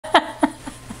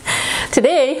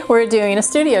Today we're doing a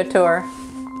studio tour.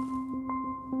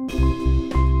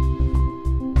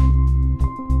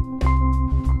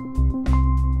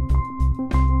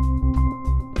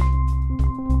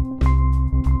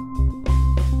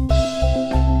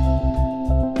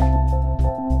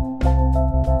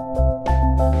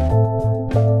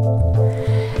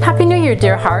 Happy New Year,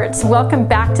 dear hearts. Welcome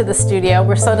back to the studio.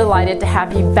 We're so delighted to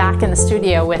have you back in the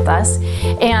studio with us.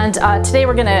 And today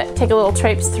we're going to take a little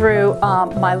traipse through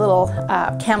my little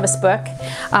canvas book.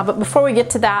 But before we get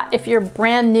to that, if you're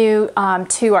brand new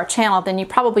to our channel, then you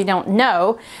probably don't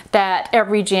know that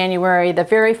every January, the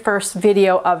very first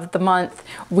video of the month,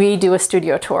 we do a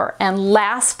studio tour. And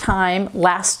last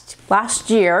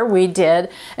year we did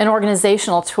an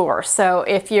organizational tour. So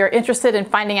if you're interested in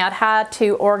finding out how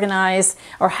to organize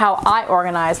or how I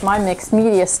organize my mixed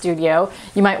media studio,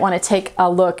 you might want to take a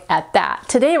look at that.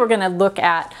 Today we're going to look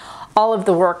at all of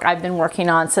the work I've been working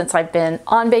on since I've been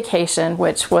on vacation,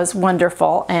 which was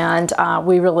wonderful, and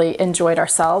we really enjoyed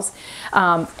ourselves.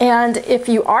 And if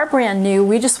you are brand new,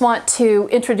 we just want to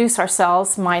introduce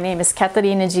ourselves. My name is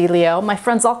Caterina Giglio. My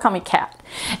friends all call me Cat.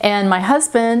 And my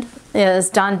husband is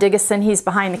Don Digison. He's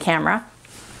behind the camera.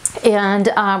 And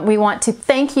we want to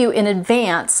thank you in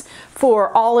advance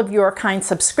for all of your kind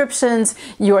subscriptions,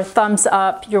 your thumbs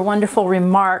up, your wonderful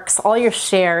remarks, all your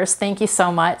shares. Thank you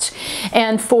so much.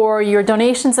 And for your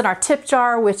donations in our tip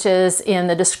jar, which is in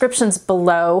the descriptions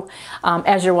below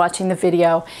as you're watching the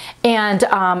video, and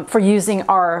for using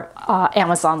our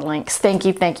Amazon links. Thank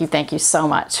you, thank you, thank you so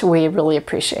much. We really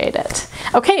appreciate it.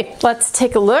 Okay, let's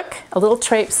take a look, a little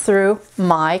traipse through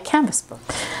my canvas book.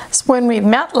 So when we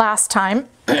met last time,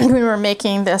 we were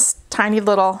making this tiny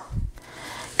little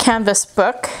canvas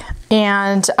book,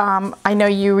 and I know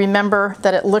you remember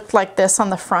that it looked like this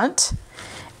on the front,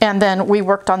 and then we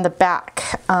worked on the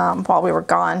back while we were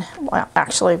gone. Well,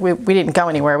 actually we didn't go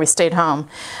anywhere, we stayed home.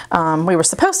 We were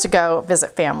supposed to go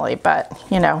visit family, but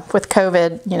you know, with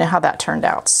COVID, you know how that turned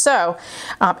out. So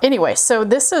anyway, so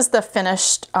this is the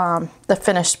finished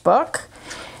book,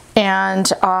 and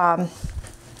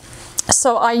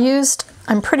so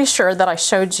I'm pretty sure that I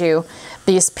showed you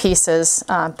these pieces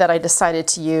that I decided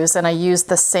to use, and I used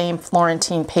the same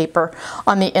Florentine paper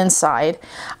on the inside.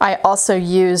 I also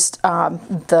used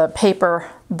the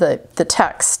paper, the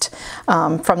text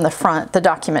from the front, the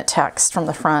document text from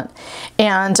the front,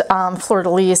 and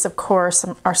fleur-de-lis, of course,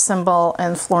 our symbol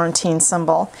and Florentine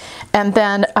symbol. And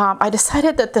then I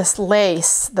decided that this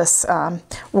lace, this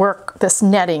this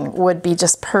netting would be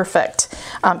just perfect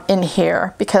in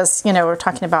here, because you know we're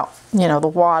talking about the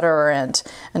water and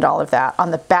all of that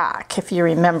on the back, if you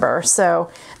remember. So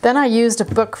then I used a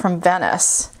book from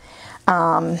Venice.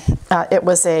 It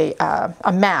was a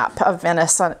map of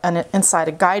Venice inside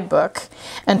a guidebook,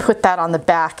 and put that on the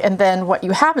back. And then what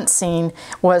you haven't seen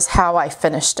was how I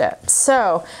finished it.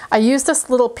 So I used this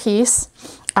little piece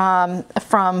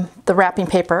from the wrapping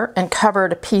paper and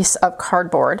covered a piece of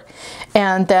cardboard,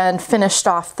 and then finished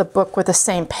off the book with the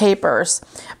same papers.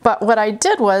 But what I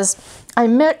did was I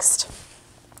mixed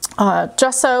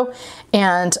gesso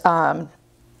and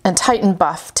Titan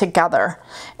buff together,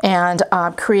 and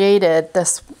created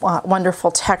this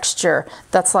wonderful texture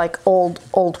that's like old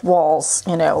walls,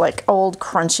 like old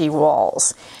crunchy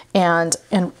walls. And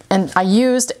I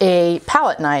used a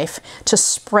palette knife to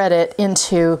spread it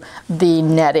into the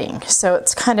netting. So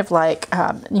it's kind of like,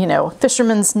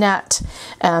 fisherman's net,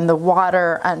 and the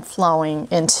water and flowing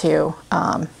into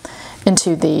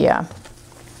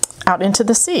out into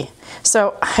the sea.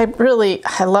 So I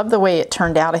love the way it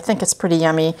turned out. I think it's pretty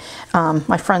yummy.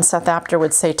 My friend Seth Apter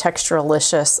would say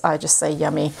texturalicious. I just say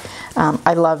yummy.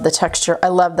 I love the texture. I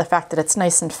love the fact that it's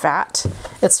nice and fat.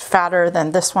 It's fatter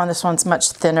than this one. This one's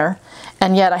much thinner.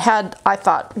 And yet I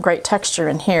thought great texture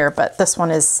in here, but this one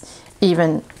is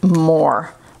even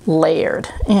more layered.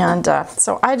 And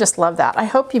so I just love that. I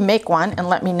hope you make one and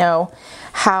let me know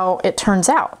how it turns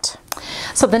out.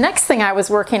 So the next thing I was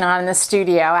working on in the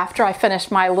studio after I finished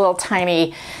my little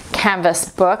tiny canvas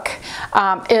book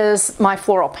is my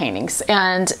floral paintings.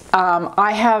 And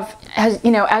I have, as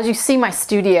you see my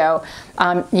studio,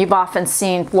 you've often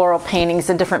seen floral paintings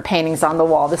and different paintings on the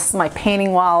wall. This is my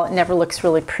painting wall. It never looks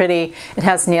really pretty. It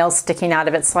has nails sticking out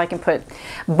of it, so I can put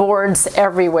boards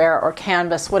everywhere or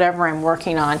canvas, whatever I'm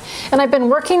working on. And I've been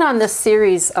working on this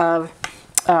series of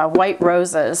white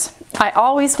roses. I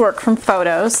always work from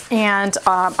photos, and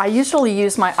I usually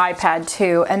use my iPad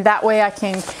too, and that way I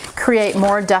can create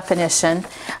more definition,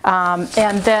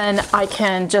 and then I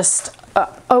can just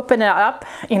open it up,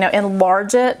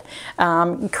 enlarge it,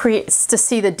 to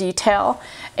see the detail.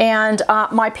 And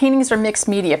my paintings are mixed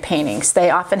media paintings.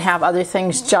 They often have other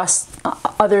things just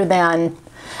other than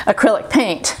acrylic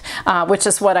paint, which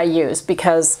is what I use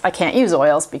because I can't use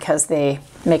oils because they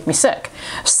make me sick.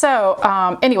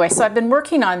 So anyway, so I've been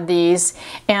working on these,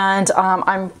 and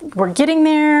we're getting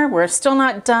there. We're still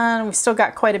not done. We've still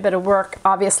got quite a bit of work.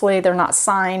 Obviously, they're not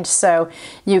signed, so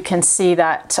you can see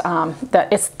that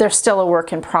they're still a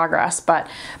work in progress. But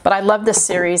I love this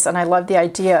series, and I love the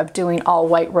idea of doing all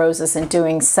white roses and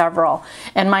doing several.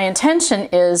 And my intention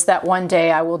is that one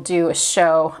day I will do a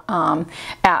show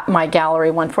at my gallery,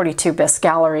 142 Bisque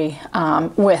Gallery,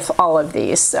 with all of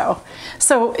these. So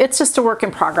it's just a work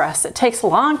in progress. It takes a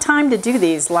long time to do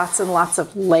these, lots and lots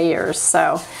of layers.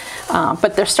 So,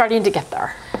 but they're starting to get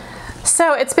there.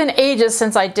 So it's been ages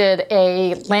since I did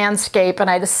a landscape, and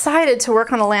I decided to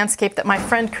work on a landscape that my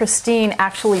friend Christine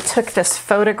actually took this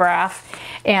photograph.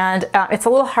 And it's a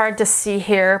little hard to see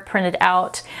here printed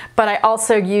out, but I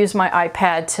also use my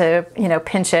iPad to, you know,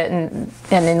 pinch it and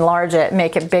enlarge it,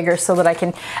 make it bigger so that I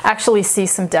can actually see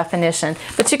some definition.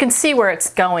 But you can see where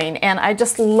it's going, and I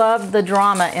just love the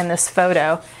drama in this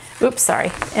photo. Oops,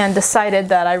 sorry, and decided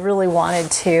that I really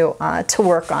wanted to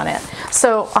work on it.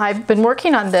 So I've been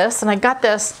working on this, and I got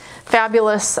this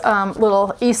fabulous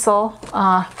little easel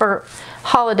for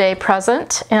holiday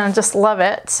present, and I just love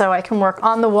it. So I can work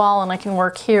on the wall, and I can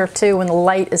work here too when the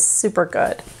light is super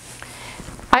good.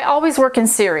 I always work in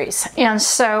series, and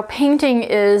so painting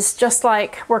is just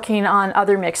like working on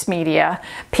other mixed media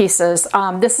pieces.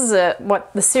 This is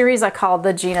what the series I call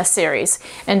the Gina series,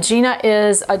 and Gina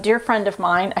is a dear friend of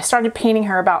mine. I started painting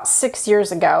her about 6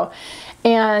 years ago,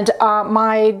 and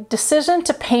my decision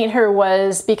to paint her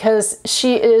was because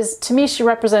to me, she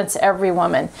represents every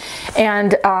woman.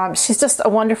 And she's just a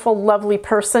wonderful, lovely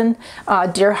person,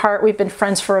 dear heart. We've been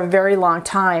friends for a very long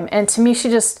time. And to me, she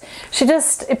just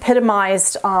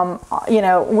epitomized, you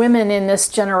know, women in this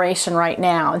generation right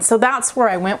now. And so that's where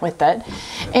I went with it.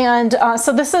 And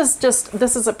so this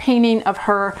is a painting of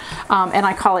her, and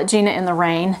I call it Gina in the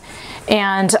Rain.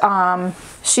 And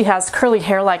she has curly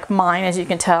hair like mine, as you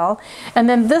can tell. And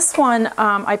then this one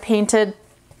I painted,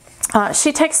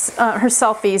 she takes her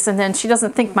selfies, and then she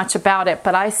doesn't think much about it,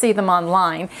 but I see them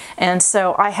online, and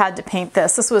so I had to paint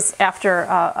this. This was after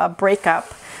a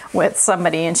breakup with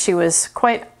somebody, and she was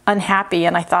quite unhappy,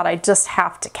 and I thought I just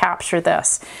have to capture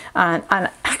this. And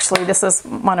actually, this is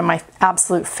one of my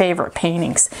absolute favorite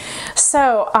paintings.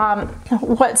 So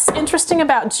what's interesting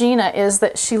about Gina is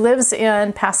that she lives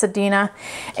in Pasadena,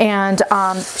 and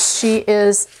she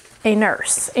is a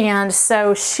nurse, and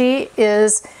so she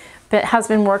has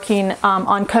been working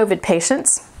on COVID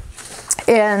patients,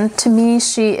 and to me,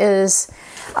 she is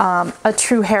a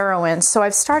true heroine. So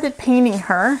I've started painting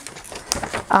her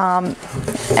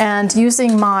and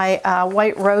using my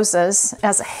white roses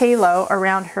as a halo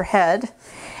around her head.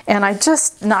 And I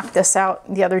just knocked this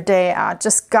out the other day. I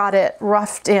just got it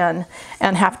roughed in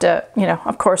and have to, you know,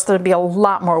 of course there'll be a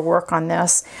lot more work on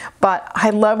this, but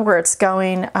I love where it's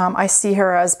going. I see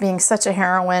her as being such a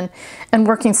heroine and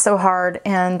working so hard,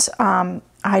 and I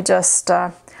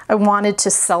wanted to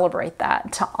celebrate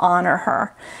that, to honor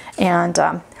her. And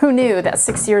who knew that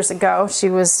 6 years ago she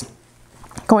was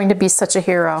going to be such a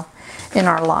hero in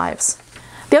our lives.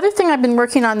 The other thing I've been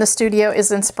working on in the studio is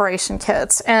inspiration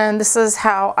kits, and this is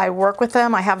how I work with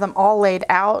them. I have them all laid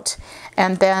out,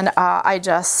 and then I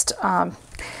just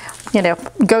you know,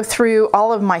 go through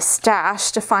all of my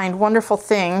stash to find wonderful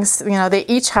things. You know, they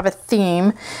each have a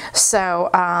theme, so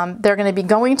they're going to be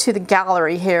going to the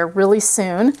gallery here really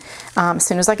soon, as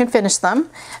soon as I can finish them.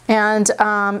 And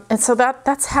so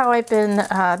that's how I've been.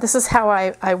 This is how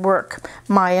I work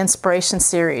my inspiration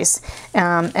series,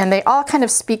 and they all kind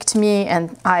of speak to me,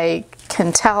 and I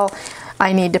can tell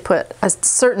I need to put a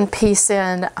certain piece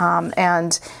in,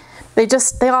 and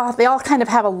they all kind of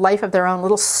have a life of their own,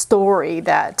 little story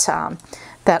that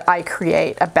that I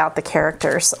create about the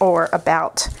characters, or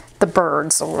about the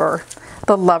birds, or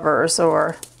the lovers,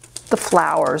 or the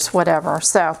flowers, whatever.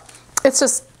 So it's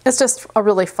just a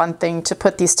really fun thing to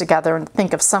put these together and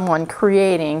think of someone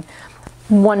creating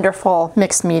wonderful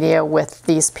mixed media with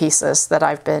these pieces that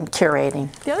I've been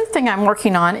curating. The other thing I'm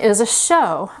working on is a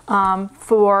show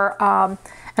for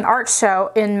an art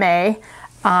show in May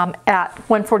at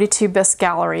 142 Bisque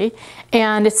Gallerie,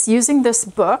 and it's using this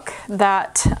book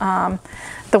that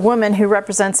the woman who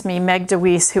represents me, Meg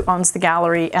DeWeese, who owns the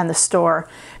gallery and the store,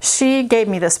 she gave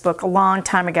me this book a long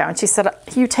time ago, and she said,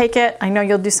 you take it, I know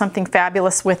you'll do something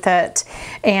fabulous with it.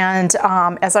 And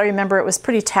as I remember, it was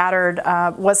pretty tattered,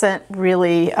 wasn't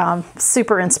really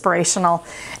super inspirational,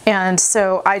 and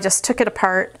so I just took it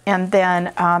apart and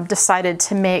then decided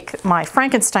to make my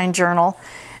Frankenstein journal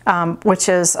which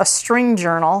is a string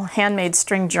journal, handmade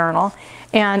string journal.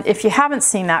 And if you haven't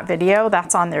seen that video,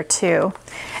 that's on there too.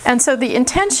 And so the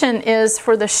intention is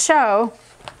for the show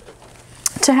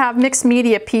to have mixed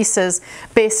media pieces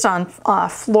based on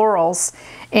florals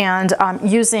and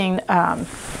using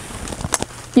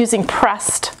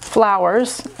pressed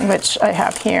flowers, which I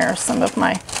have here, some of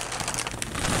my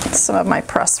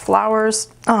pressed flowers,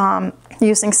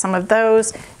 using some of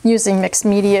those, using mixed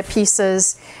media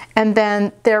pieces, and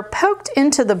then they're poked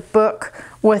into the book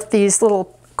with these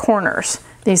little corners,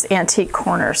 these antique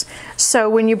corners. So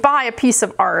when you buy a piece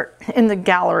of art in the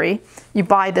gallery, you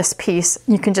buy this piece,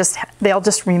 you can they'll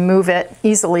just remove it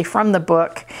easily from the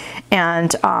book,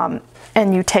 and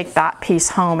you take that piece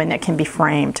home and it can be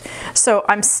framed. So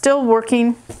I'm still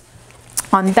working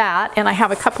on that, and I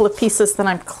have a couple of pieces that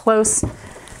I'm close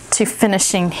to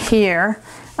finishing here.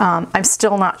 I'm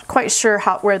still not quite sure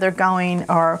where they're going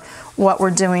or what we're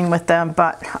doing with them,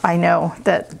 but I know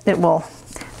that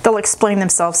they'll explain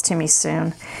themselves to me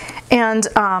soon. And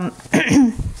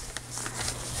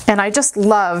and I just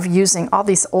love using all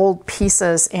these old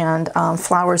pieces and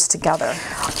flowers together.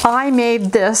 I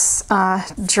made this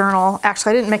journal.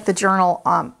 Actually, I didn't make the journal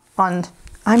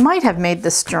I might have made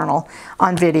this journal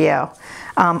on video.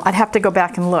 I'd have to go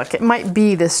back and look. It might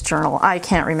be this journal. I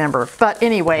can't remember. But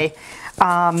anyway,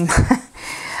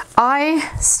 I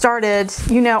started,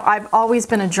 I've always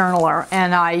been a journaler,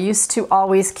 and I used to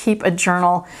always keep a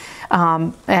journal,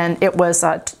 and it was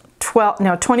a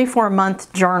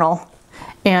 24-month journal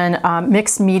in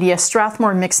mixed media,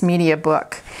 Strathmore mixed media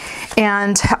book.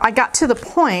 And I got to the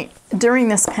point during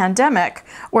this pandemic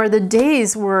where the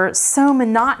days were so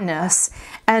monotonous,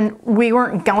 and we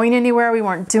weren't going anywhere, we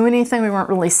weren't doing anything, we weren't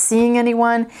really seeing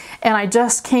anyone, and I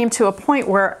just came to a point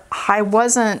where I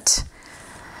wasn't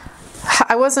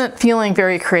feeling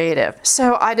very creative.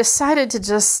 So I decided to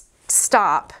just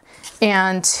stop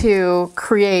and to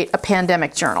create a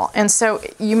pandemic journal. And so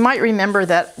you might remember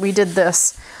that we did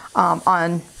this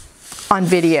on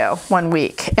video one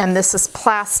week. And this is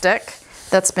plastic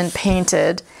that's been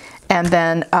painted. And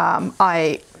then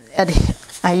I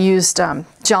used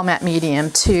gel matte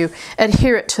medium to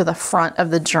adhere it to the front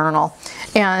of the journal.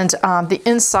 And the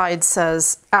inside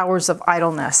says "Hours of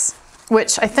Idleness,"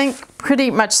 which I think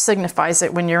pretty much signifies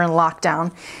it when you're in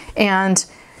lockdown. And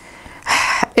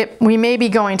we may be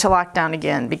going to lockdown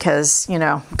again because,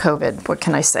 COVID, what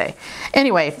can I say?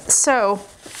 Anyway, so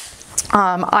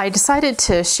I decided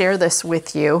to share this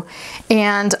with you,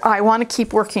 and I want to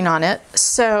keep working on it.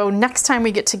 So next time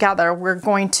we get together, we're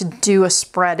going to do a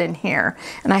spread in here,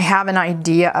 and I have an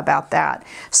idea about that.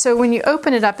 So when you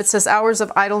open it up, it says "Hours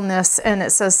of Idleness," and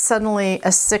it says "Suddenly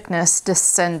a sickness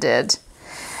descended."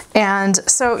 And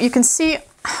so you can see,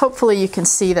 hopefully you can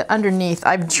see that underneath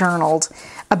I've journaled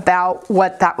about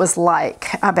what that was like,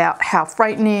 about how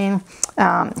frightening,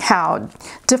 how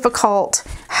difficult,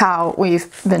 how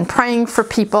we've been praying for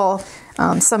people,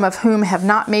 some of whom have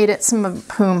not made it, some of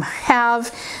whom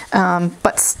have,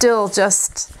 but still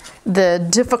just the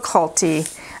difficulty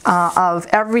of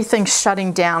everything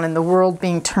shutting down and the world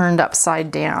being turned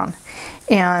upside down.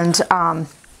 And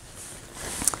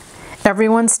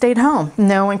everyone stayed home.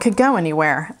 No one could go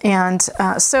anywhere. And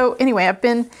so anyway,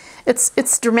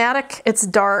 it's dramatic, it's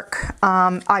dark.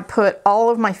 I put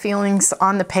all of my feelings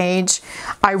on the page.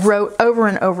 I wrote over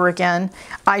and over again.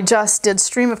 I just did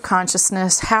stream of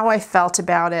consciousness, how I felt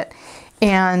about it.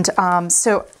 And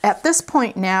so at this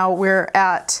point now, we're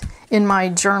in my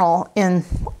journal, in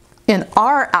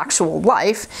our actual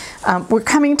life, we're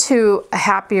coming to a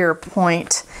happier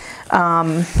point.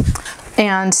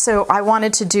 And so I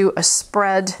wanted to do a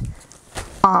spread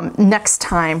next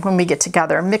time when we get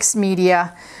together, mixed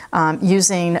media,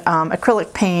 using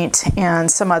acrylic paint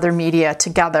and some other media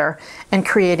together, and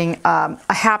creating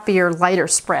a happier, lighter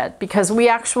spread. Because we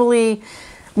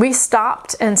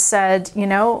stopped and said,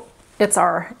 it's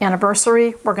our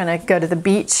anniversary. We're going to go to the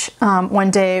beach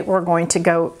one day. We're going to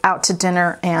go out to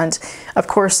dinner. And of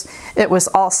course, it was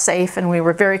all safe, and we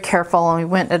were very careful, and we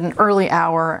went at an early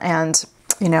hour, and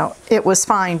it was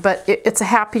fine, but it's a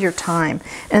happier time.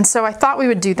 And so I thought we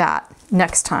would do that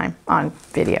next time on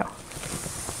video.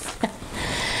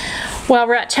 Well,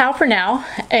 we're at ciao for now,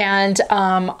 and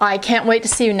I can't wait to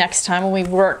see you next time when we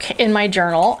work in my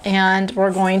journal, and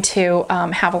we're going to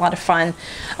have a lot of fun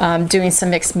doing some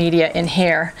mixed media in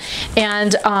here.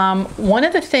 And one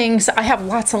of the things, I have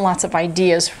lots and lots of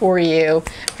ideas for you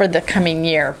for the coming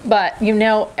year, but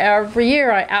every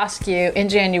year I ask you in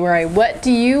January, what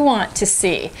do you want to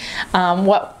see?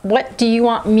 What do you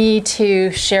want me to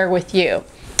share with you?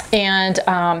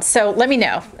 And so let me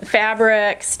know.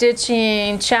 Fabric,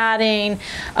 stitching, chatting,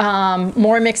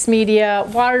 more mixed media,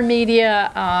 water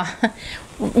media,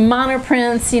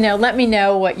 monoprints, you know, let me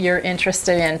know what you're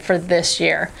interested in for this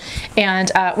year.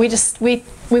 And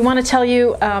we want to tell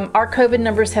you our COVID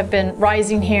numbers have been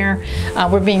rising here.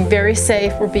 We're being very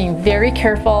safe. We're being very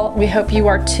careful. We hope you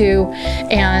are too.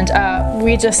 And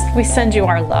we send you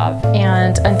our love.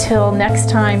 And until next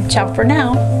time, ciao for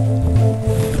now.